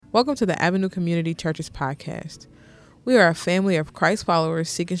Welcome to the Avenue Community Churches podcast. We are a family of Christ followers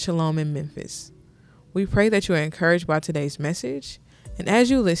seeking shalom in Memphis. We pray that you are encouraged by today's message, and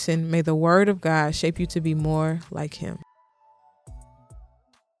as you listen, may the word of God shape you to be more like him.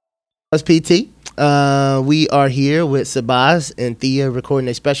 It's PT. We are here with Sabas and Lathea recording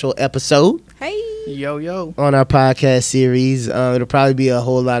a special episode. Hey! Yo. On our podcast series. It'll probably be a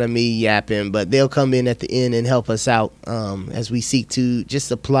whole lot of me yapping, but they'll come in at the end and help us out as we seek to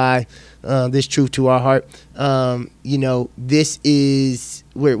just apply this truth to our heart. This is,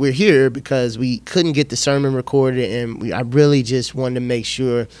 we're here because we couldn't get the sermon recorded, and I really just wanted to make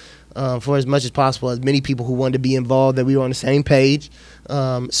sure for as much as possible, as many people who wanted to be involved, that we were on the same page,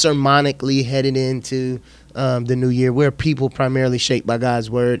 sermonically headed into the new year. We're people primarily shaped by God's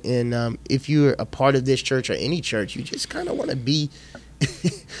word, and if you're a part of this church or any church, you just kind of want to be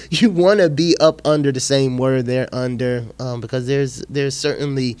you want to be up under the same word they're under, because there's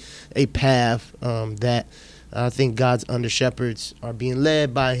certainly a path that I think God's under shepherds are being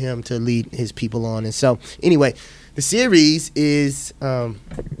led by him to lead his people on. And so anyway, the series is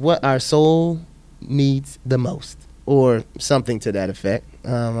what our soul needs the most, or something to that effect.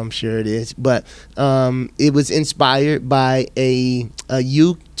 I'm sure it is. But it was inspired by a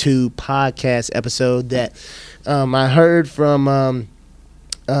YouTube podcast episode that I heard from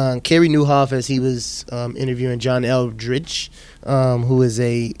Kerry Newhoff as he was interviewing John Eldridge, who is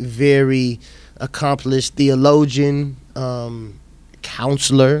a very accomplished theologian,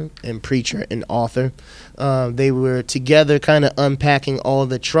 counselor, and preacher and author. They were together kind of unpacking all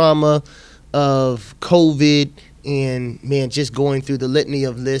the trauma of COVID and, just going through the litany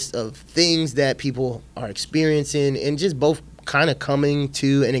of list of things that people are experiencing, and just both kind of coming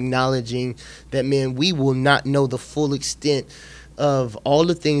to and acknowledging that, we will not know the full extent of all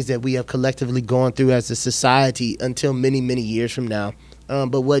the things that we have collectively gone through as a society until many, many years from now.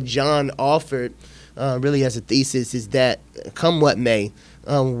 But what John offered really as a thesis is that, come what may,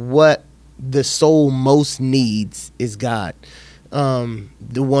 what the soul most needs is God,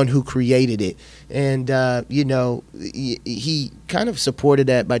 the one who created it. And, he kind of supported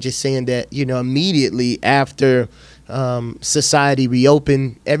that by just saying that, immediately after society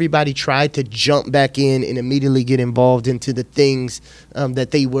reopened, everybody tried to jump back in and immediately get involved into the things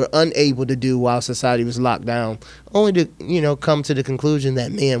that they were unable to do while society was locked down, only to, come to the conclusion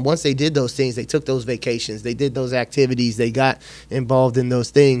that, once they did those things, they took those vacations, they did those activities, they got involved in those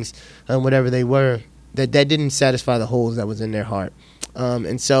things, whatever they were, that didn't satisfy the holes that was in their heart.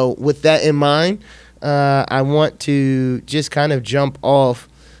 And so with that in mind, I want to just kind of jump off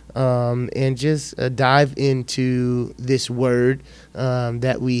and just dive into this word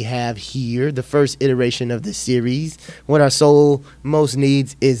that we have here, the first iteration of the series. What our soul most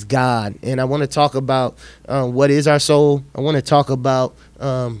needs is God. And I want to talk about what is our soul. I want to talk about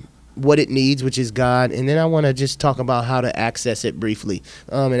what it needs, which is God. And then I want to just talk about how to access it briefly.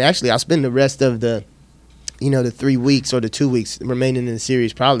 And actually, I'll spend the rest of the 3 weeks or the 2 weeks remaining in the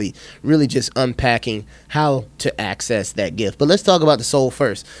series probably really just unpacking how to access that gift. But let's talk about the soul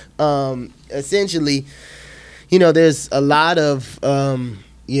first. Essentially, there's a lot of,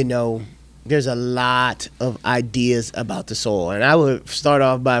 there's a lot of ideas about the soul. And I would start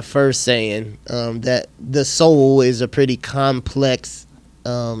off by first saying that the soul is a pretty complex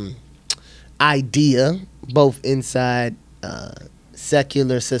idea, both inside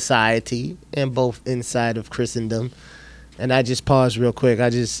secular society and both inside of Christendom. And I just paused real quick.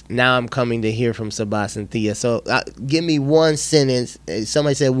 Now I'm coming to hear from Sabas and Lathea. So give me one sentence.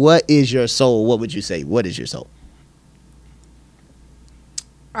 Somebody said, what is your soul? What would you say? What is your soul?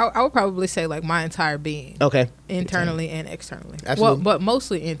 I would probably say like my entire being. Okay. Internally and externally. Absolutely. Well, but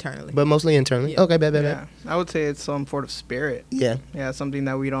mostly internally. Yeah. Okay, bad. Yeah. I would say it's some sort of spirit. Yeah. Yeah, something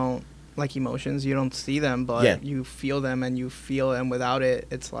that we don't, like emotions, you don't see them, but you feel them, and without it,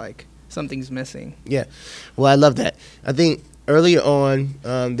 it's like something's missing. Yeah. Well, I love that. I think earlier on,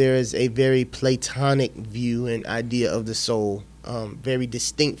 there is a very Platonic view and idea of the soul, very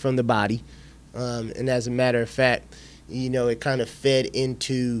distinct from the body. And as a matter of fact, it kind of fed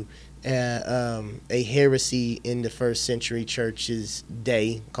into a heresy in the first century church's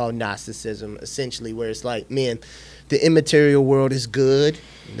day called Gnosticism, essentially, where it's like, the immaterial world is good,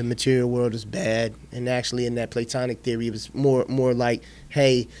 the material world is bad. And actually in that Platonic theory, it was more like,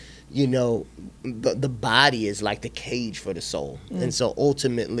 hey, you know, the body is like the cage for the soul. And so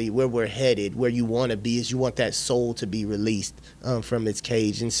ultimately where we're headed, where you want to be, is you want that soul to be released from its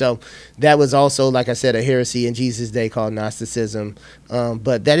cage. And so that was also, like I said, a heresy in Jesus' day called Gnosticism.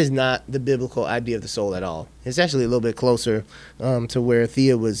 But that is not the biblical idea of the soul at all. It's actually a little bit closer to where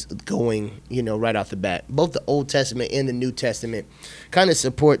Thea was going, you know, right off the bat. Both the Old Testament and the New Testament kind of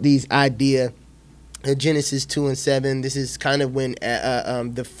support these idea. Genesis 2 and 7, this is kind of when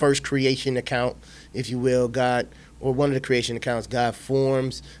the first creation account, if you will, God, or one of the creation accounts, God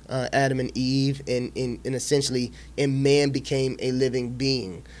forms Adam and Eve, and essentially, and man became a living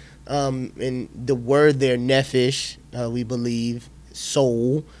being. And the word there, nephesh, we believe,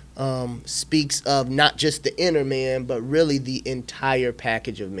 soul, speaks of not just the inner man, but really the entire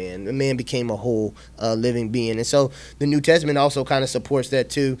package of man. The man became a whole living being. And so the New Testament also kind of supports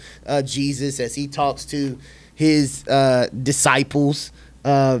that too. Jesus, as he talks to his disciples,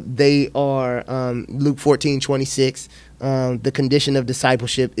 they are, Luke 14:26, the condition of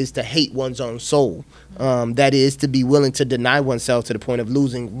discipleship is to hate one's own soul. That is, to be willing to deny oneself to the point of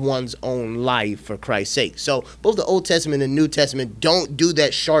losing one's own life for Christ's sake. So both the Old Testament and New Testament don't do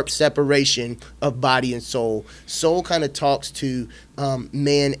that sharp separation of body and soul. Soul kind of talks to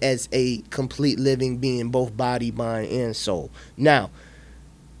man as a complete living being, both body, mind, and soul. Now,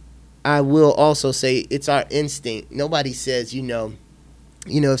 I will also say it's our instinct. Nobody says, you know,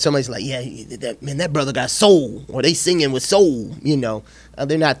 if somebody's like, yeah, that brother got soul, or they singing with soul, you know,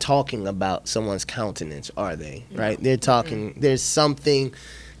 they're not talking about someone's countenance, are they? Right? They're talking, there's something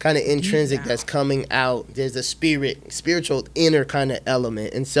kind of intrinsic that's coming out. There's a spiritual inner kind of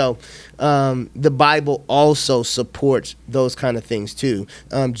element. And so the Bible also supports those kind of things too.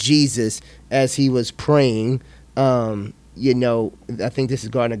 Jesus, as he was praying, you know, I think this is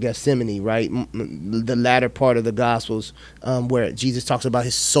Garden of Gethsemane, right? The latter part of the Gospels, where Jesus talks about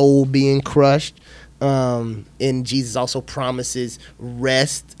his soul being crushed. And Jesus also promises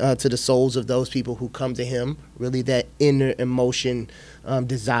rest to the souls of those people who come to him, really that inner emotion,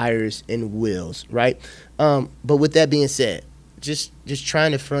 desires and wills, right? But with that being said, just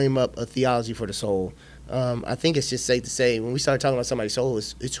trying to frame up a theology for the soul, I think it's just safe to say when we start talking about somebody's soul,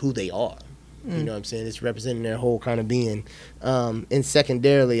 it's who they are. You know what I'm saying? It's representing their whole kind of being. And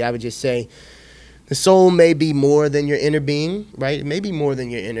secondarily, I would just say the soul may be more than your inner being, right? It may be more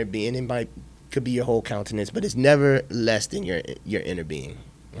than your inner being. It could be your whole countenance, but it's never less than your inner being,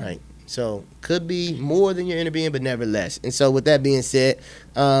 right? So could be more than your inner being, but never less. And so with that being said,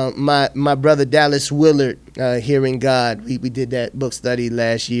 my brother Dallas Willard, Hearing God, we did that book study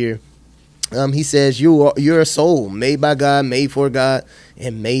last year. He says you're a soul made by God, made for God,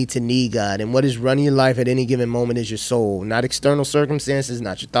 and made to need God. And what is running your life at any given moment is your soul, not external circumstances,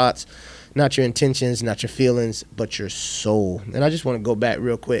 not your thoughts, not your intentions, not your feelings, but your soul. And I just want to go back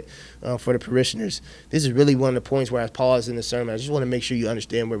real quick for the parishioners. This is really one of the points where I paused in the sermon. I just want to make sure you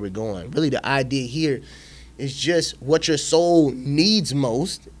understand where we're going. Really, the idea here is just what your soul needs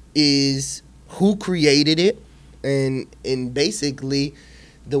most is who created it, and basically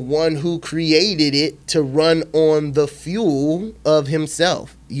the one who created it to run on the fuel of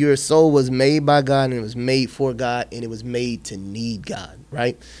himself. Your soul was made by God, and it was made for God, and it was made to need God,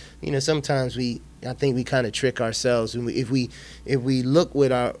 right? You know, sometimes I think we kind of trick ourselves. And if we look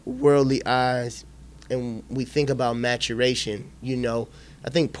with our worldly eyes and we think about maturation, you know,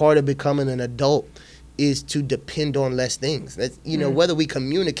 I think part of becoming an adult is to depend on less things. That's, you know, whether we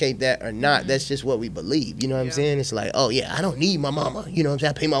communicate that or not, that's just what we believe. You know what I'm saying? It's like, oh yeah, I don't need my mama. You know what I'm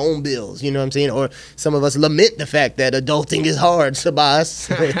saying? I pay my own bills. You know what I'm saying? Or some of us lament the fact that adulting is hard, Sabas,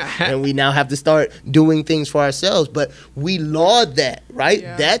 and we now have to start doing things for ourselves. But we laud that, right?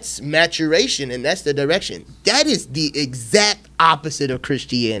 Yeah. That's maturation, and that's the direction. That is the exact opposite of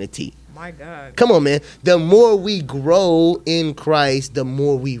Christianity. My God. Come on, man. The more we grow in Christ, the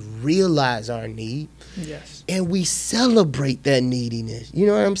more we realize our need. Yes. And we celebrate that neediness. You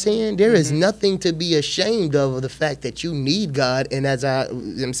know what I'm saying? There is nothing to be ashamed of the fact that you need God. And as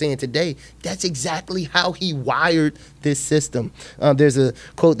I'm saying today, that's exactly how he wired this system. There's a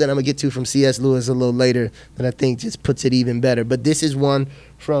quote that I'm going to get to from C.S. Lewis a little later that I think just puts it even better. But this is one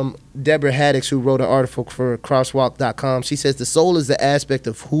from Deborah Haddix, who wrote an article for crosswalk.com. She says the soul is the aspect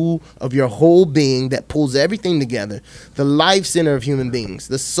of your whole being that pulls everything together, the life center of human beings.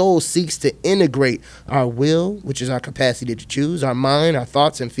 The soul seeks to integrate our will, which is our capacity to choose, our mind, our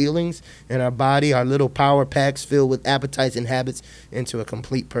thoughts and feelings, and our body, our little power packs filled with appetites and habits, into a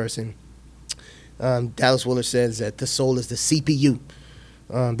complete person. Dallas Willard says that the soul is the CPU,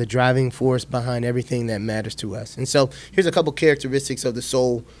 the driving force behind everything that matters to us. And so here's a couple characteristics of the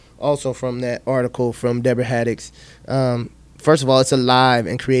soul, also from that article from Deborah Haddix. first of all, it's alive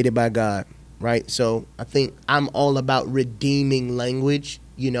and created by God, right? So I think I'm all about redeeming language.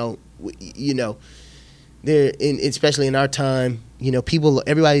 There, especially in our time,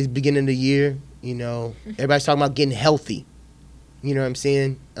 everybody's beginning of the year. Everybody's talking about getting healthy. You know what I'm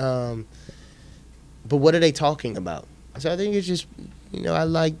saying? But what are they talking about? So I think it's just, I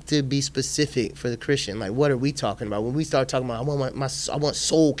like to be specific for the Christian. Like, what are we talking about? When we start talking about, I want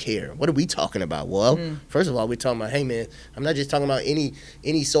soul care. What are we talking about? Well, first of all, we're talking about, hey man, I'm not just talking about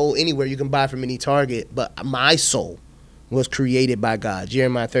any soul anywhere you can buy from any Target, but my soul was created by God.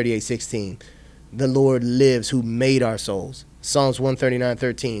 Jeremiah 38:16. The Lord lives who made our souls. Psalms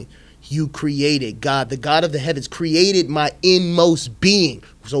 139:13. You created, God, the God of the heavens, created my inmost being.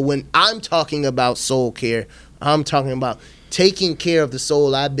 So when I'm talking about soul care, I'm talking about taking care of the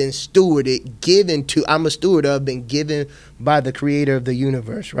soul I've been stewarded, I'm a steward of, been given by the creator of the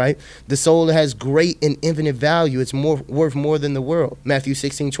universe, right? The soul has great and infinite value. It's worth more than the world. Matthew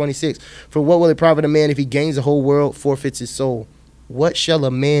 16:26. For what will it profit a man if he gains the whole world, forfeits his soul? What shall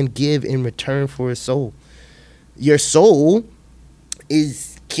a man give in return for his soul? Your soul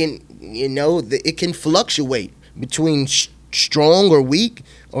it can fluctuate between strong or weak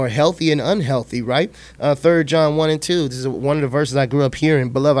or healthy and unhealthy, right? 3 John 1:2. This is one of the verses I grew up hearing.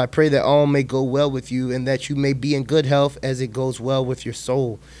 Beloved, I pray that all may go well with you and that you may be in good health as it goes well with your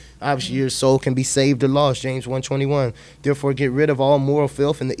soul. Obviously, your soul can be saved or lost, James 1:21. Therefore, get rid of all moral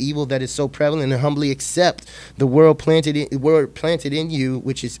filth and the evil that is so prevalent and humbly accept the word planted in you,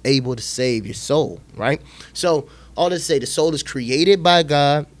 which is able to save your soul, right? So, all to say, the soul is created by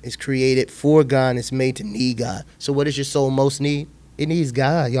God, it's created for God, and it's made to need God. So what does your soul most need? It needs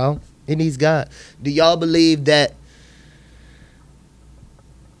God, y'all. It needs God. Do y'all believe that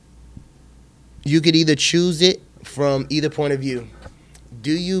you could either choose it from either point of view?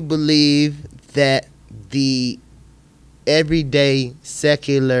 Do you believe that the everyday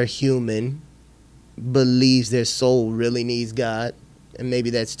secular human believes their soul really needs God? And maybe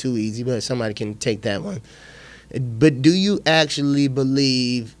that's too easy, but somebody can take that one. But do you actually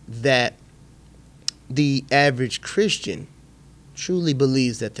believe that the average Christian truly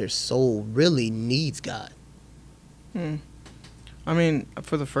believes that their soul really needs God? I mean,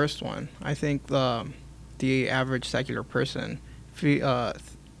 for the first one, I think the average secular person,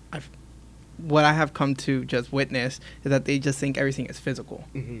 what I have come to just witness is that they just think everything is physical.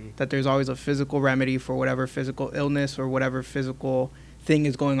 That there's always a physical remedy for whatever physical illness or whatever physical thing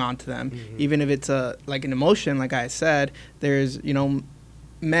is going on to them. Even if it's like an emotion, like I said, there's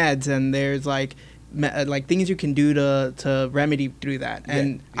meds and there's like things you can do to remedy through that.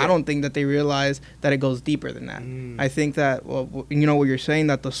 And I don't think that they realize that it goes deeper than that. I think that what you're saying,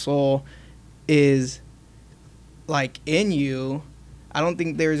 that the soul is like in you. I don't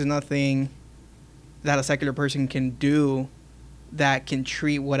think there's nothing that a secular person can do that can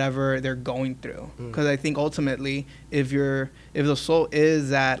treat whatever they're going through. Because I think ultimately, if the soul is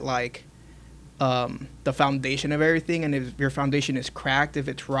that like the foundation of everything, and if your foundation is cracked, if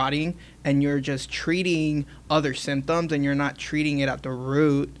it's rotting, and you're just treating other symptoms and you're not treating it at the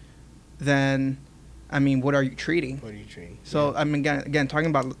root, then I mean, what are you treating? So I mean, again, talking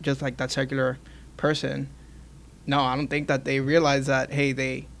about just like that secular person, no, I don't think that they realize that,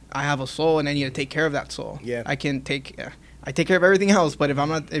 hey, I have a soul and I need to take care of that soul. I take care of everything else, but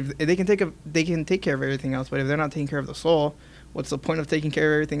if they can take care of everything else, but if they're not taking care of the soul, what's the point of taking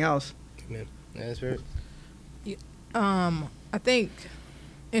care of everything else? Yeah, that's right. I think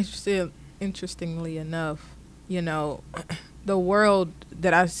interestingly enough, the world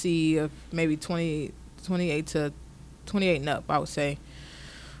that I see of maybe 28 and up, I would say,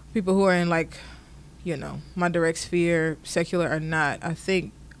 people who are in like, my direct sphere, secular or not, I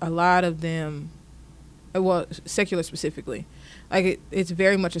think a lot of them, well, secular specifically, like it's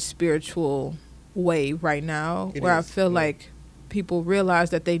very much a spiritual wave right now, where I feel like people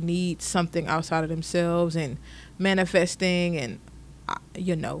realize that they need something outside of themselves and manifesting and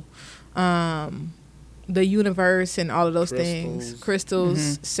the universe and all of those things,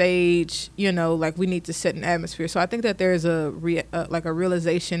 crystals, sage, like we need to set an atmosphere. So I think that there's a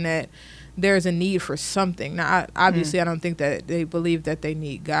realization that there's a need for something. Now, obviously, I don't think that they believe that they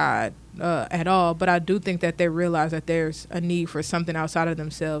need God at all, but I do think that they realize that there's a need for something outside of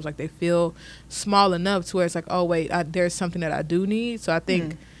themselves. Like they feel small enough to where it's like, oh wait, there's something that I do need. So I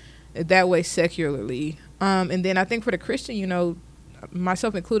think that way secularly. And then I think for the Christian,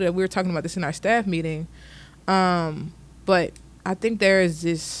 myself included, we were talking about this in our staff meeting. But I think there's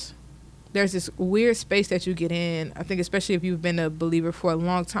this weird space that you get in. I think especially if you've been a believer for a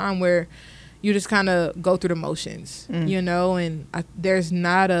long time, where you just kind of go through the motions, and there's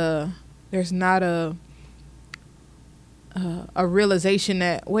not a a realization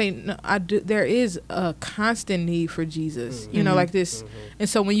that wait, no, there is a constant need for Jesus, you know, like this. And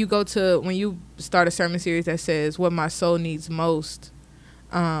so when you start a sermon series that says what my soul needs most,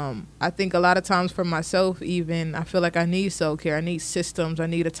 I think a lot of times for myself, even I feel like I need self-care, I need systems, I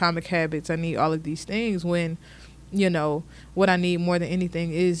need atomic habits, I need all of these things, when you know what I need more than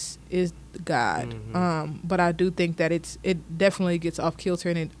anything is God. But I do think that it definitely gets off kilter,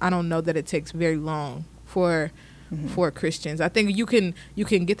 and I don't know that it takes very long for Christians. I think you can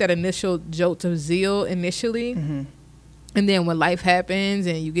get that initial jolt of zeal initially, and then when life happens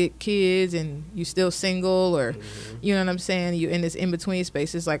and you get kids and you still single, or you know what I'm saying, you in this in between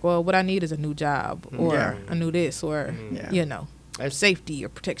space, it's like, well, what I need is a new job, or a new this, or you know, safety or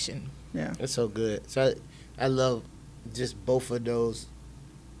protection. Yeah, that's so good. So I love just both of those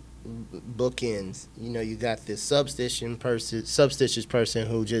bookends. You know, you got this substitious person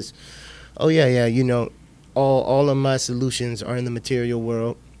who just, oh yeah, you know, all of my solutions are in the material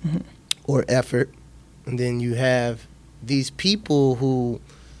world or effort. And then you have these people who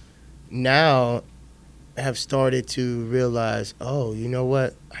now have started to realize, oh, you know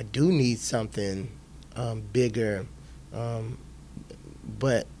what, I do need something bigger,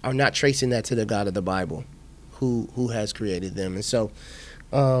 but are not tracing that to the God of the Bible who has created them. And so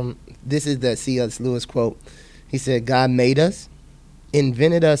this is that C.S. Lewis quote. He said, God made us,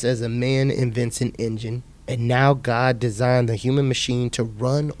 invented us as a man invents an engine, and now God designed the human machine to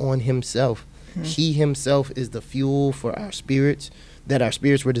run on himself. He himself is the fuel for our spirits that our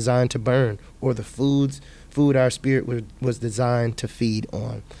spirits were designed to burn, or the food our spirit was designed to feed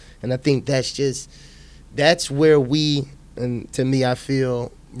on. And I think that's where we, and to me, I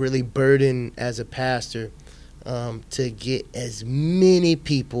feel really burdened as a pastor to get as many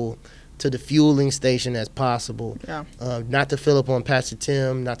people to the fueling station as possible. Not to fill up on Pastor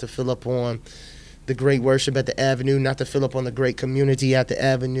Tim, not to fill up on the great worship at the Avenue, not to fill up on the great community at the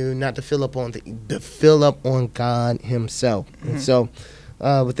Avenue, not to fill up on to fill up on God himself. And so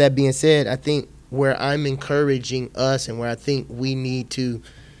with that being said, I think where I'm encouraging us and where I think we need to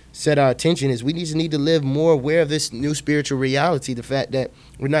set our attention is we need to live more aware of this new spiritual reality, the fact that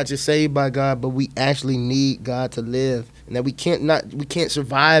we're not just saved by God, but we actually need God to live, and that we can't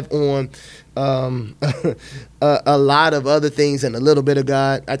survive on a lot of other things and a little bit of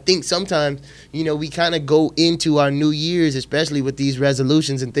God. I think sometimes, you know, we kind of go into our New Year's, especially with these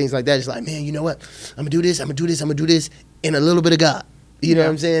resolutions and things like that. It's like, man, you know what? I'm gonna do this, and a little bit of God. You know what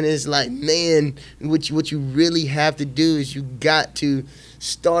I'm saying? It's like, man, what you really have to do is you got to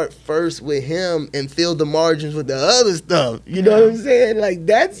start first with him and fill the margins with the other stuff. You know what I'm saying? Like,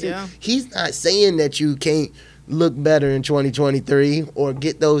 he's not saying that you can't look better in 2023 or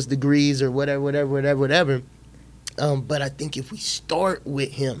get those degrees or whatever. But I think if we start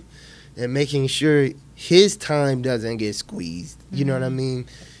with him and making sure his time doesn't get squeezed, you know what I mean,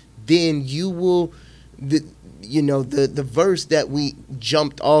 then you will... the verse that we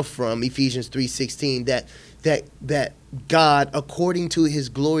jumped off from, Ephesians 3:16, that God, according to his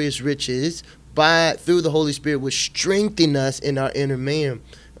glorious riches, through the Holy Spirit, would strengthen us in our inner man.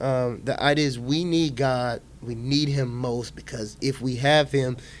 The idea is we need God, we need him most, because if we have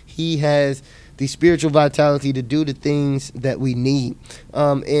him, he has the spiritual vitality to do the things that we need.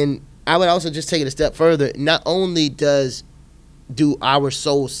 And I would also just take it a step further. Not only do our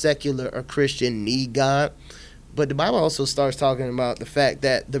soul, secular or Christian, need God, but the Bible also starts talking about the fact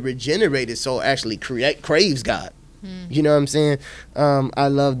that the regenerated soul actually craves God. You know what I'm saying? I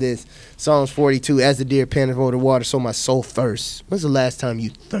love this. Psalms 42, as the deer panteth for the water, so my soul thirsts. When's the last time you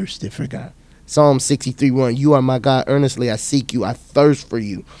thirsted for God? Psalm 63:1, you are my God, earnestly I seek you, I thirst for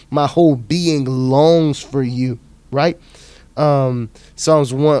you. My whole being longs for you, right?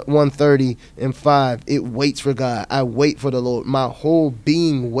 Psalms 130:5, it waits for God. I wait for the Lord. My whole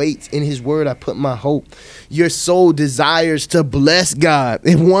being waits. In his word I put my hope. Your soul desires to bless God.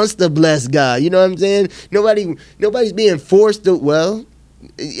 It wants to bless God. You know what I'm saying? Nobody's being forced to,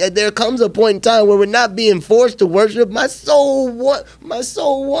 there comes a point in time where we're not being forced to worship. My soul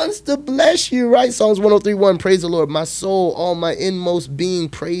wants to bless you, right? Psalms 103:1, praise the Lord. My soul, all my inmost being,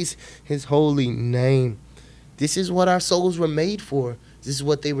 praise his holy name. This is what our souls were made for. This is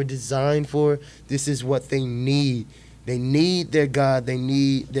what they were designed for. This is what they need. They need their God. They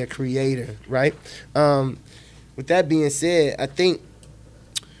need their creator, right? With that being said, I think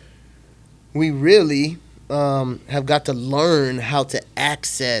we really have got to learn how to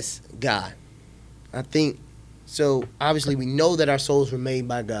access God. I think, so obviously we know that our souls were made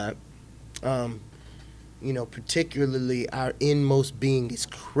by God. particularly our inmost being is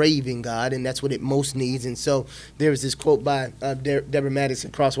craving God, and that's what it most needs. And so there was this quote by Deborah Maddox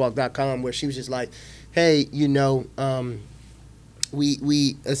at crosswalk.com where she was just like, hey,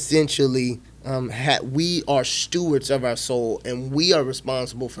 we essentially we are stewards of our soul, and we are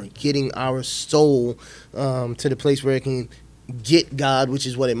responsible for getting our soul to the place where it can get God, which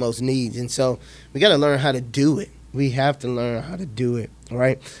is what it most needs. And so we got to learn how to do it. We have to learn how to do it,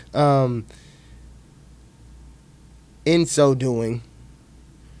 right? In so doing,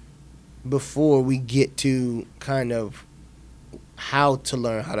 before we get to kind of how to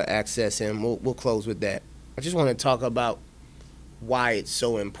learn how to access him, we'll close with that. I just want to talk about why it's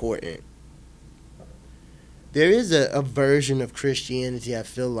so important. There is a version of Christianity, I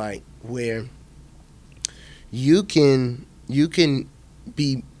feel like, where you can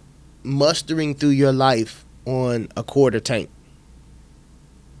be mustering through your life on a quarter tank.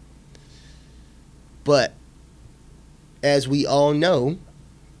 But as we all know,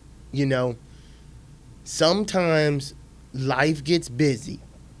 sometimes life gets busy.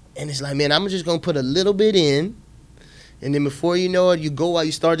 And it's like, man, I'm just going to put a little bit in. And then before you know it, you go out,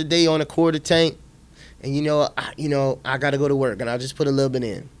 you start the day on a quarter tank. And I got to go to work, and I'll just put a little bit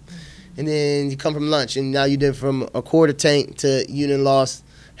in. And then you come from lunch, and now you did from a quarter tank to you done lost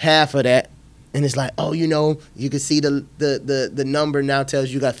half of that. And it's like, oh, you can see the number now tells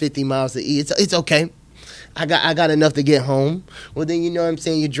you got 50 miles to eat. It's okay. I got enough to get home. Well, then, you know what I'm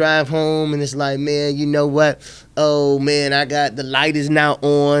saying, you drive home, and it's like, man, you know what? Oh, man, the light is now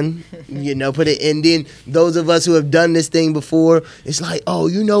on, put it. And then those of us who have done this thing before, it's like, oh,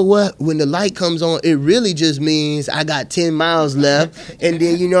 you know what? When the light comes on, it really just means I got 10 miles left. And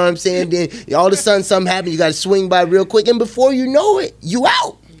then, you know what I'm saying? Then all of a sudden something happens. You got to swing by real quick. And before you know it, you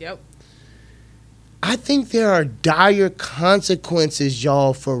out. Yep. I think there are dire consequences,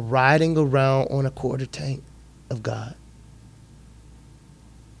 y'all, for riding around on a quarter tank of God.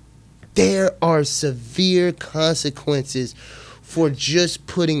 There are severe consequences for just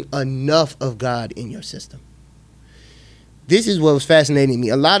putting enough of God in your system. This is what was fascinating me.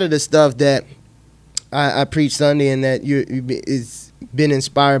 A lot of the stuff that I preach Sunday and that is been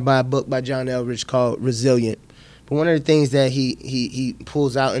inspired by a book by John Eldridge called Resilient. But one of the things that he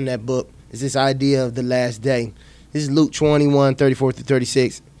pulls out in that book is this idea of the last day. This is Luke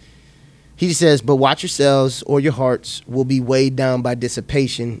 21:34-36. He says, but watch yourselves, or your hearts will be weighed down by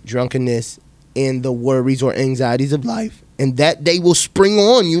dissipation, drunkenness, and the worries or anxieties of life. And that day will spring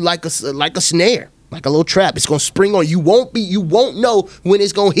on you like a snare, like a little trap. It's going to spring on you. You won't know when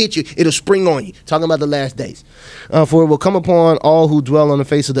it's going to hit you. It'll spring on you. Talking about the last days. For it will come upon all who dwell on the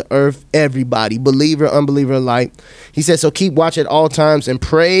face of the earth, everybody, believer, unbeliever alike. He says, so keep watch at all times and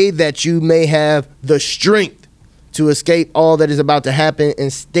pray that you may have the strength to escape all that is about to happen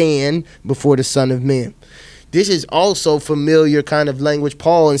and stand before the Son of Man. This is also familiar kind of language.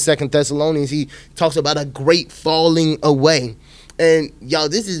 Paul in 2 Thessalonians, he talks about a great falling away. And y'all,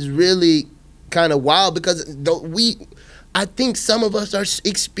 this is really kind of wild because I think some of us are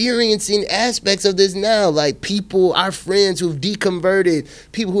experiencing aspects of this now, like people, our friends who've deconverted,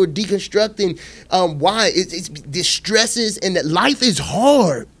 people who are deconstructing. Why? It's distresses, and that life is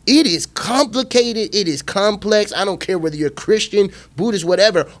hard. It is complicated. It is complex. I don't care whether you're Christian, Buddhist,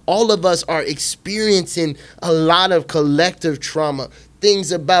 whatever. All of us are experiencing a lot of collective trauma.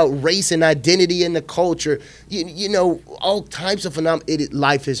 Things about race and identity in the culture, all types of phenomena.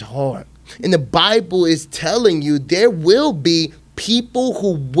 Life is hard. And the Bible is telling you there will be people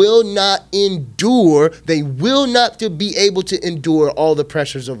who will not endure. They will not be able to endure all the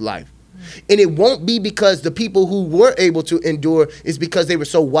pressures of life. And it won't be because the people who were able to endure is because they were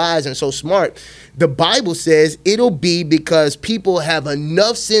so wise and so smart. The Bible says it'll be because people have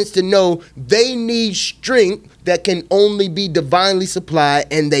enough sense to know they need strength that can only be divinely supplied,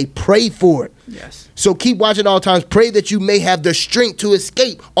 and they pray for it. Yes. So keep watching all times. Pray that you may have the strength to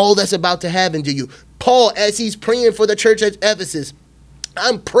escape all that's about to happen to you. Paul, as he's praying for the church at Ephesus,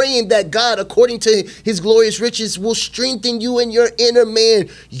 I'm praying that God, according to his glorious riches, will strengthen you in your inner man.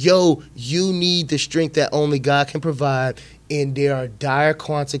 Yo, you need the strength that only God can provide, and there are dire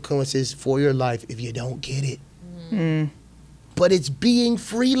consequences for your life if you don't get it. Mm. But it's being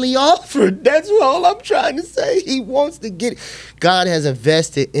freely offered. That's all I'm trying to say. He wants to get it. God has a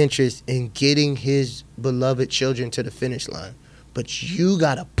vested interest in getting his beloved children to the finish line. But you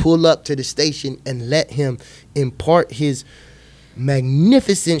got to pull up to the station and let him impart his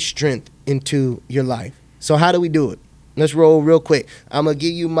magnificent strength into your life. So how do we do it? Let's roll real quick. I'm going to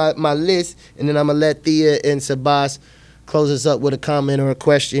give you my list, and then I'm going to let Thea and Sabas close us up with a comment or a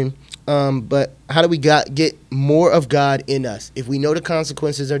question. But how do we get more of God in us? If we know the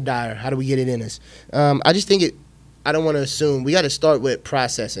consequences are dire, how do we get it in us? I just think I don't want to assume. We got to start with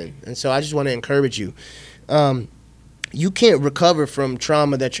processing. And so I just want to encourage you. You can't recover from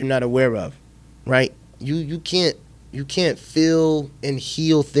trauma that you're not aware of, right? You can't feel and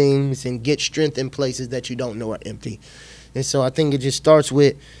heal things and get strength in places that you don't know are empty. And so I think it just starts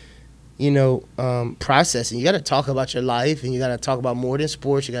with, processing. You got to talk about your life, and you got to talk about more than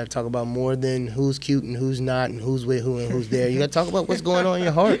sports. You got to talk about more than who's cute and who's not and who's with who and who's there. You got to talk about what's going on in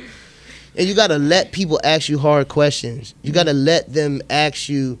your heart. And you got to let people ask you hard questions. You got to let them ask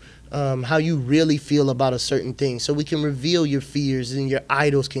you how you really feel about a certain thing, so we can reveal your fears and your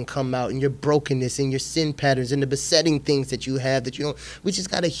idols can come out and your brokenness and your sin patterns and the besetting things that you have that you don't. We just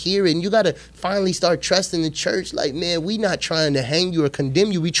got to hear it, and you got to finally start trusting the church. Like, man, we not trying to hang you or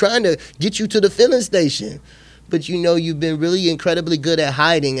condemn you. We trying to get you to the filling station. But you've been really incredibly good at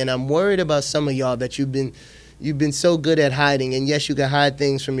hiding, and I'm worried about some of y'all that you've been so good at hiding. And yes, you can hide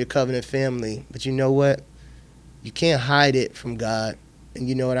things from your covenant family, but you know what? You can't hide it from God. And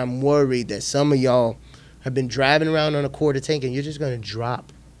you know what? I'm worried that some of y'all have been driving around on a quarter tank and you're just going to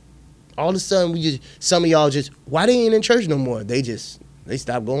drop. All of a sudden, some of y'all just, why they ain't in church no more? They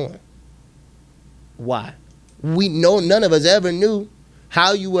stopped going. Why? We know none of us ever knew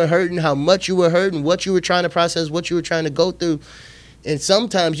how you were hurting, how much you were hurting, what you were trying to process, what you were trying to go through. And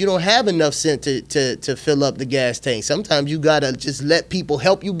sometimes you don't have enough sense to fill up the gas tank. Sometimes you got to just let people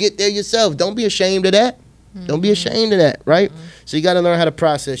help you get there yourself. Don't be ashamed of that. Don't be ashamed of that, right? So you got to learn how to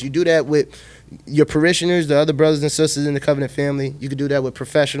process. You do that with your parishioners, the other brothers and sisters in the covenant family. You can do that with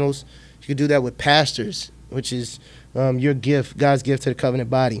professionals. You can do that with pastors, which is your gift, God's gift to the covenant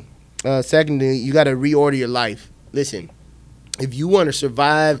body. Secondly, you got to reorder your life. Listen, if you want to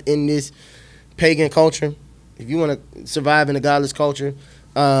survive in this pagan culture, if you want to survive in a godless culture,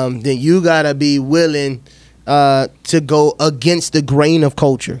 then you got to be willing to go against the grain of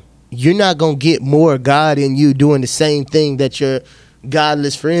culture. You're not going to get more God in you doing the same thing that your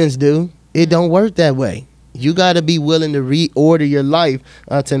godless friends do. It don't work that way. You got to be willing to reorder your life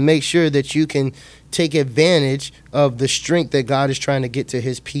to make sure that you can take advantage of the strength that God is trying to get to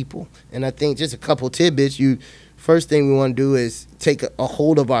his people. And I think just a couple tidbits. First thing we want to do is take a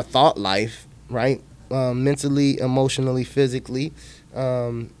hold of our thought life, right? Mentally, emotionally, physically.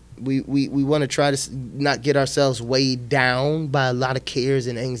 We want to try to not get ourselves weighed down by a lot of cares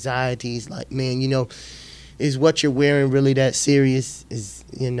and anxieties. Like, man, is what you're wearing really that serious? Is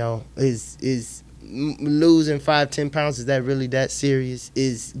losing 5-10 pounds, is that really that serious?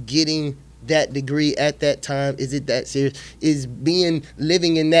 Is getting that degree at that time, is it that serious? Is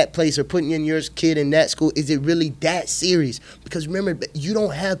living in that place or putting in your kid in that school, is it really that serious? Because remember,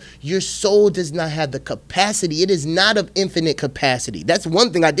 your soul does not have the capacity. It is not of infinite capacity. That's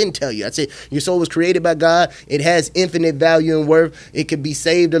one thing I didn't tell you. I said your soul was created by God. It has infinite value and worth. It could be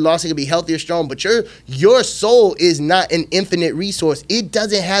saved or lost. It could be healthy or strong. But your soul is not an infinite resource. It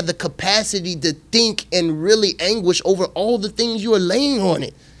doesn't have the capacity to think and really anguish over all the things you are laying on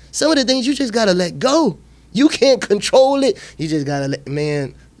it. Some of the things you just got to let go. You can't control it. You just got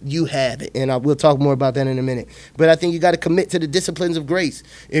to you have it. And we'll talk more about that in a minute. But I think you got to commit to the disciplines of grace.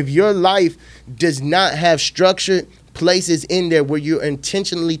 If your life does not have structured places in there where you're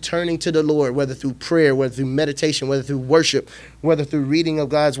intentionally turning to the Lord, whether through prayer, whether through meditation, whether through worship, whether through reading of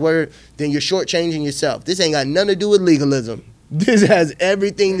God's word, then you're shortchanging yourself. This ain't got nothing to do with legalism. This has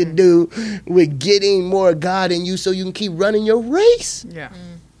everything to do with getting more God in you so you can keep running your race. Yeah.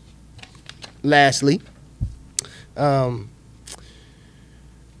 Lastly,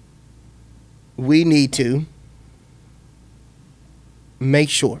 we need to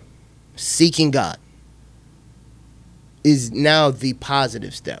make sure seeking God is now the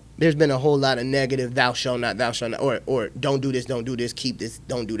positive step. There's been a whole lot of negative, thou shalt not, or don't do this, keep this,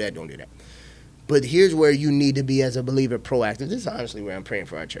 don't do that. But here's where you need to be as a believer proactive. This is honestly where I'm praying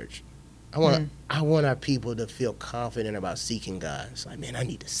for our church. I want our people to feel confident about seeking God. It's like, man, I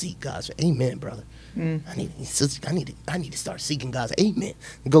need to seek God. So, amen, brother. I need to start seeking God. Amen.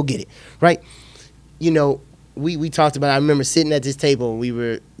 Go get it. Right? We talked about, I remember sitting at this table, we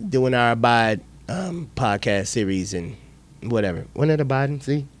were doing our Abide podcast series and whatever. Wasn't it Abiding?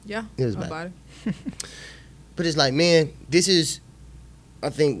 See? Yeah. It was Abiding. But it's like, man, this is, I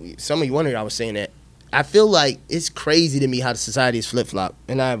think some of you wondered I was saying that. I feel like it's crazy to me how the society is flip-flop,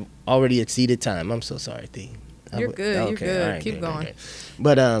 and I've already exceeded time. I'm so sorry, Thee. You're good. Okay, you're good. Right, Keep going. Okay.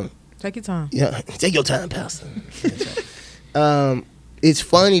 But take your time. Yeah, take your time, Pastor. It's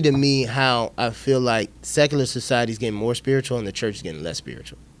funny to me how I feel like secular society is getting more spiritual and the church is getting less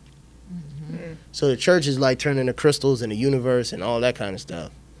spiritual. Mm-hmm. So the church is like turning to crystals and the universe and all that kind of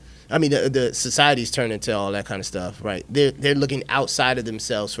stuff. I mean, the society's turned into all that kind of stuff, right? They're looking outside of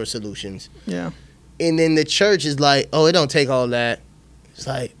themselves for solutions. Yeah. And then the church is like, oh, it don't take all that. It's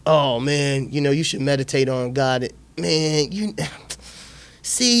like, oh, man, you should meditate on God. Man, you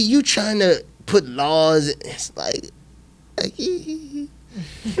trying to put laws. It's like you're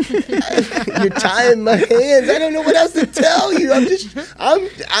tying my hands. I don't know what else to tell you.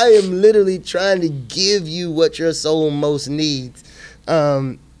 I am literally trying to give you what your soul most needs.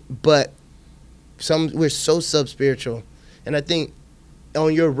 But we're so sub-spiritual. And I think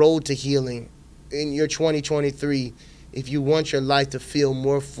on your road to healing, in your 2023, if you want your life to feel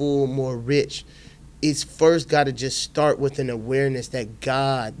more full, more rich, it's first got to just start with an awareness that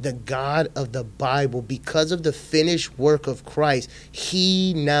God, the God of the Bible, because of the finished work of Christ,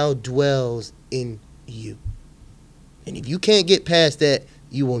 he now dwells in you. And if you can't get past that,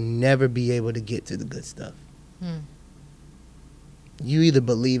 you will never be able to get to the good stuff. You either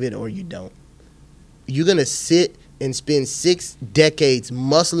believe it or you don't. You're going to sit and spend 6 decades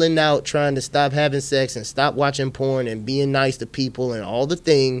muscling out trying to stop having sex and stop watching porn and being nice to people and all the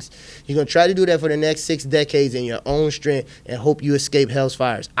things. You're going to try to do that for the next 6 decades in your own strength and hope you escape hell's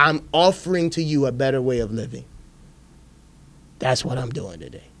fires. I'm offering to you a better way of living. That's what I'm doing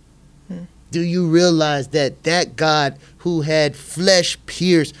today. Do you realize that God who had flesh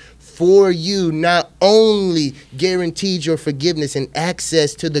pierced for you not only guaranteed your forgiveness and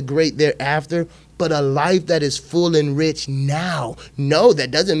access to the great thereafter, but a life that is full and rich now? No, that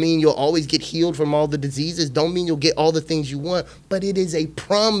doesn't mean you'll always get healed from all the diseases. Don't mean you'll get all the things you want. But it is a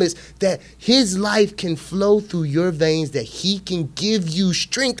promise that his life can flow through your veins, that he can give you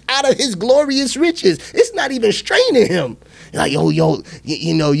strength out of his glorious riches. It's not even straining him. Like,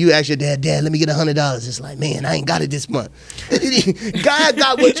 you ask your dad, let me get $100. It's like, man, I ain't got it this month. God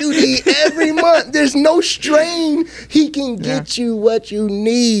got what you need every month. There's no strain. He can get you what you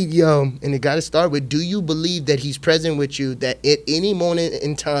need, yo. And it got to start with, do you believe that he's present with you, that at any moment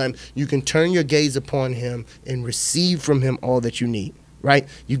in time, you can turn your gaze upon him and receive from him all that you need, right?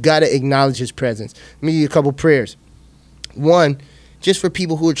 You got to acknowledge his presence. Let me give you a couple prayers. One, just for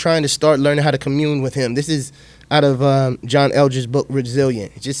people who are trying to start learning how to commune with him. This is out of John Eldredge's book,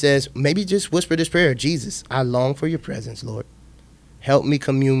 Resilient. It just says, maybe just whisper this prayer: Jesus, I long for your presence, Lord. Help me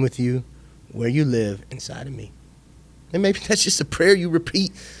commune with you where you live inside of me. And maybe that's just a prayer you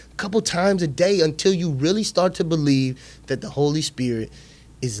repeat a couple times a day until you really start to believe that the Holy Spirit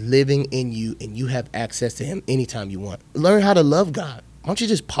is living in you and you have access to him anytime you want. Learn how to love God. Why don't you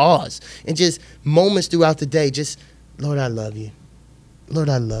just pause and just moments throughout the day, just, Lord, I love you. Lord,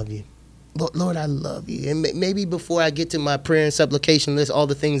 I love you. Lord, I love you. And maybe before I get to my prayer and supplication list, all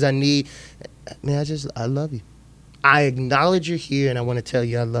the things I need, man, I love you. I acknowledge you're here, and I want to tell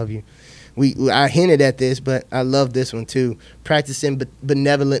you I love you. I hinted at this, but I love this one too. Practicing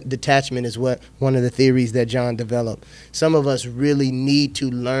benevolent detachment is one of the theories that John developed. Some of us really need to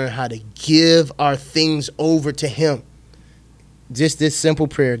learn how to give our things over to him. Just this simple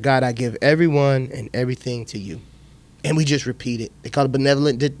prayer: God, I give everyone and everything to you. And we just repeat it. They call it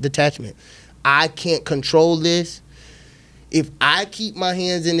benevolent detachment. I can't control this. If I keep my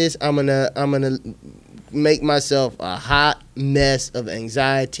hands in this, I'm gonna make myself a hot mess of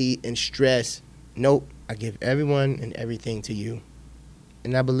anxiety and stress. Nope. I give everyone and everything to you.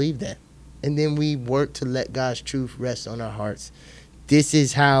 And I believe that. And then we work to let God's truth rest on our hearts. This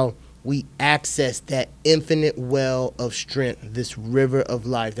is how we access that infinite well of strength, this river of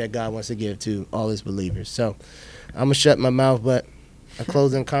life that God wants to give to all his believers. So I'm going to shut my mouth, but a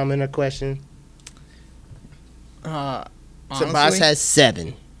closing comment or question? Sabas has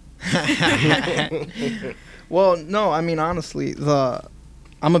 7. Well, no, I mean, honestly,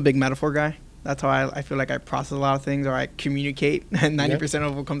 I'm a big metaphor guy. That's how I feel like I process a lot of things, or I communicate, and 90%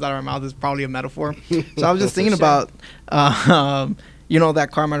 of what comes out of my mouth is probably a metaphor. So I was just thinking about, that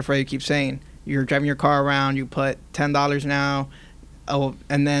car metaphor you keep saying. You're driving your car around, you put $10 now,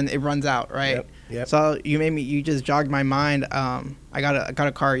 and then it runs out, right? Yep. So you just jogged my mind. I got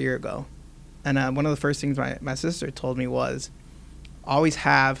a car a year ago, and one of the first things my sister told me was, always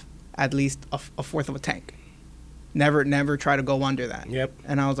have at least a fourth of a tank. Never try to go under that. Yep.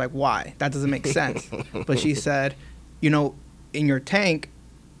 And I was like, why? That doesn't make sense. But she said, in your tank,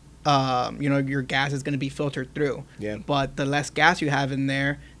 your gas is going to be filtered through. Yeah. But the less gas you have in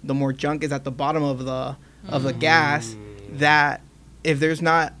there, the more junk is at the bottom of the gas, that if there's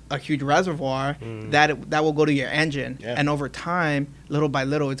not a huge reservoir, that will go to your engine. Yeah. And over time, little by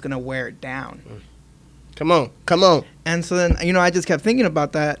little, it's going to wear it down. Come on. And so then, I just kept thinking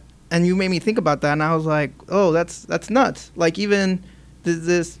about that, and you made me think about that, and I was like, oh, that's nuts. Like, even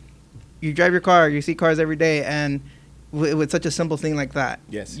this, you drive your car, you see cars every day, and with such a simple thing like that.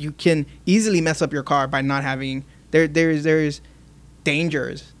 Yes. You can easily mess up your car by not having there's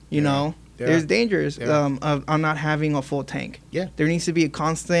dangers, you know. There's dangers of not having a full tank. Yeah. There needs to be a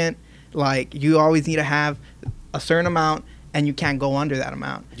constant, like, you always need to have a certain amount, and you can't go under that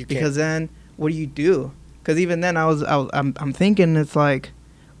amount. Because then what do you do? Because even then I'm thinking, it's like,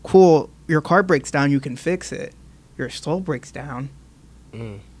 cool, your car breaks down, you can fix it. Your soul breaks down.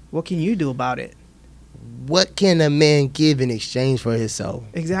 What can you do about it? What can a man give in exchange for his soul?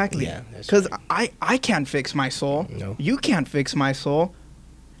 Exactly. Yeah, because I can't fix my soul. No. You can't fix my soul.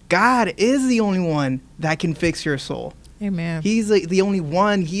 God is the only one that can fix your soul. Amen. He's the only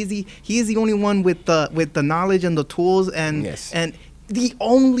one. He is the only one with the knowledge and the tools and the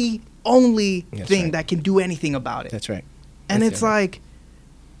only thing that can do anything about it. That's right. And it's like,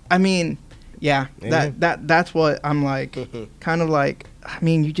 I mean, yeah, that's what I'm like, kind of like. I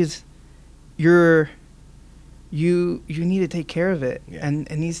mean, you need to take care of it, and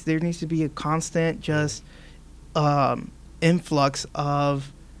there needs to be a constant just influx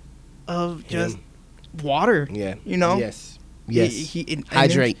of just water. Yeah, you know. Yes.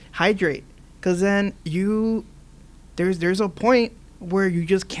 Hydrate, because then there's a point where you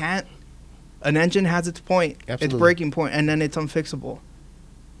just can't. An engine has its point, its breaking point, and then it's unfixable.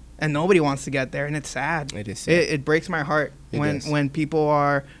 And nobody wants to get there, and it's sad. It is sad. It breaks my heart when people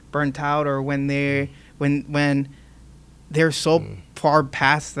are burnt out, or when they're so far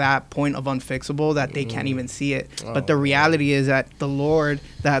past that point of unfixable that they can't even see it. But the reality is that the Lord,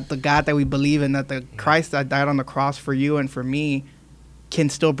 that the God that we believe in, that the Christ that died on the cross for you and for me, can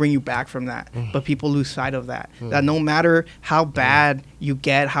still bring you back from that. But people lose sight of that. That no matter how bad you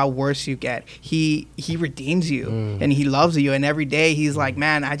get, how worse you get, he redeems you and he loves you. And every day he's like,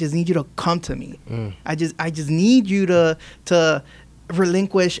 man, I just need you to come to me. I just need you to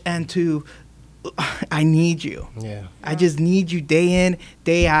relinquish and to. I need you. Yeah. I just need you day in,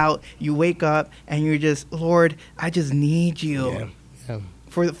 day out. You wake up and you're just, Lord, I just need you. Yeah.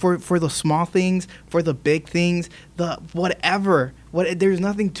 For the small things, for the big things, the whatever. There's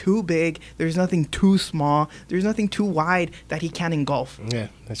nothing too big. There's nothing too small. There's nothing too wide that he can't engulf. Yeah,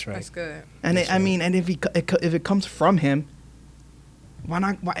 that's right. That's good. And I mean, and if it comes from him, why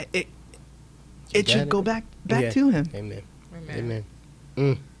not? Why it should go back to him. Amen.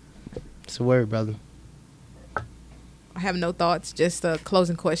 It's a word, brother. I have no thoughts. Just a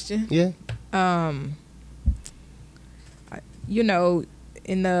closing question. Yeah. You know,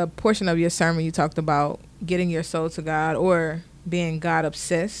 in the portion of your sermon, you talked about getting your soul to God or being God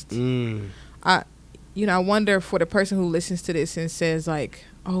obsessed. I wonder, for the person who listens to this and says like,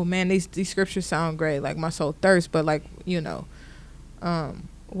 "Oh man, these scriptures sound great. Like my soul thirsts," but like,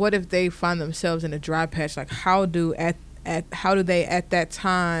 what if they find themselves in a dry patch? Like, how do they at that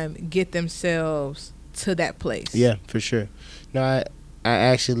time get themselves to that place? Yeah, for sure. No, I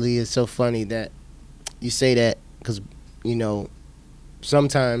actually, it's so funny that you say that, because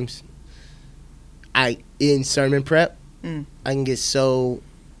sometimes in sermon prep, I can get so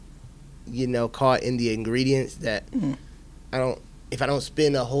caught in the ingredients that if I don't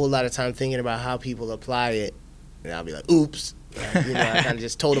spend a whole lot of time thinking about how people apply it, then I'll be like, oops. I kind of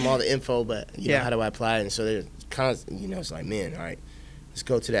just told them all the info, but how do I apply it? And so there's it's like, man, all right, let's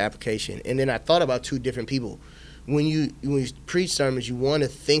go to the application. And then I thought about two different people. When you preach sermons, you want to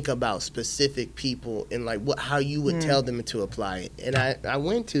think about specific people and like how you would tell them to apply it. And I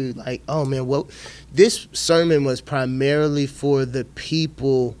went to like, oh man, this sermon was primarily for the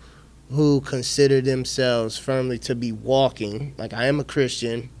people who consider themselves firmly to be walking. Like, I am a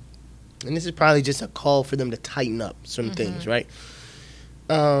Christian, and this is probably just a call for them to tighten up some things, right?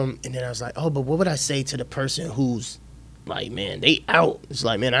 And then I was like, oh, but what would I say to the person who's like, man, they out? It's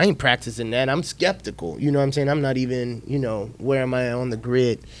like, man, I ain't practicing that. I'm skeptical. You know what I'm saying? I'm not even, where am I on the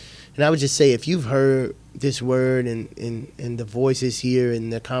grid? And I would just say, if you've heard this word and the voices here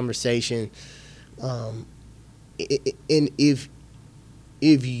in the conversation, and if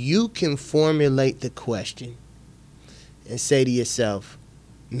you can formulate the question and say to yourself,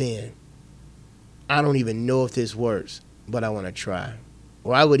 man, I don't even know if this works, but I want to try.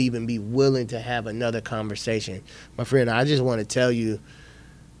 Or I would even be willing to have another conversation. My friend, I just want to tell you,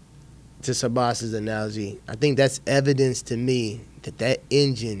 to Sabas's analogy, I think that's evidence to me that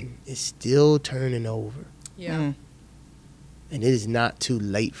engine is still turning over. Yeah. And it is not too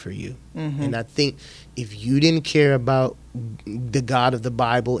late for you. And I think if you didn't care about the God of the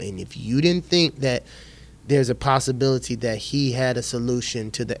Bible, and if you didn't think that there's a possibility that he had a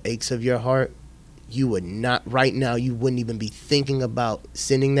solution to the aches of your heart, you would not, right now, you wouldn't even be thinking about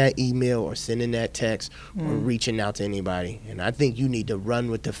sending that email or sending that text or reaching out to anybody. And I think you need to run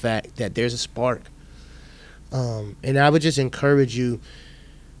with the fact that there's a spark. And I would just encourage you,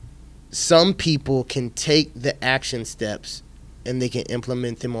 some people can take the action steps and they can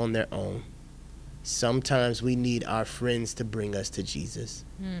implement them on their own. Sometimes we need our friends to bring us to Jesus.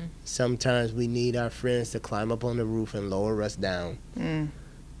 Sometimes we need our friends to climb up on the roof and lower us down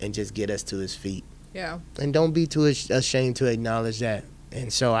and just get us to his feet. Yeah. And don't be too ashamed to acknowledge that.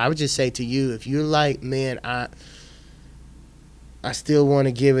 And so I would just say to you, if you're like, man, I still want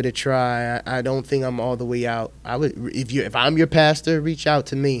to give it a try. I don't think I'm all the way out. If I'm your pastor, reach out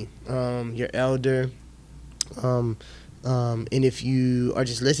to me, your elder. And if you are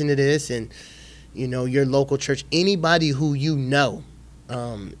just listening to this and, you know, your local church, anybody who you know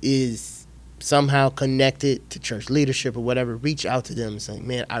is somehow connected to church leadership or whatever, reach out to them and say,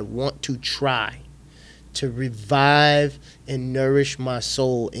 man, I want to try to revive and nourish my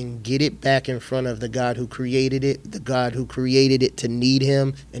soul and get it back in front of the God who created it, the God who created it to need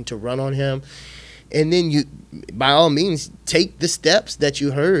him and to run on him. And then you, by all means, take the steps that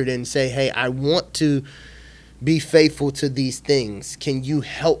you heard and say, hey, I want to be faithful to these things. Can you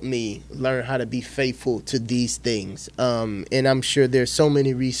help me learn how to be faithful to these things? And I'm sure there's so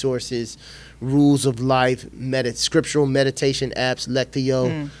many resources, Rules of Life, scriptural meditation apps,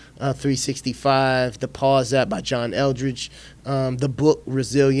 Lectio 365, the Pause app by John Eldridge, the book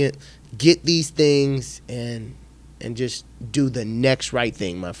Resilient. Get these things and just do the next right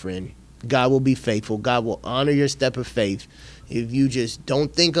thing, my friend. God will be faithful. God will honor your step of faith. If you just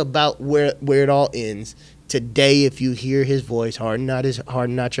don't think about where it all ends, today, if you hear his voice, harden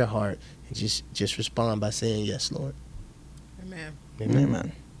not your heart, and just respond by saying, yes, Lord. Amen.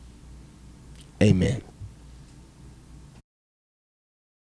 Amen. Amen.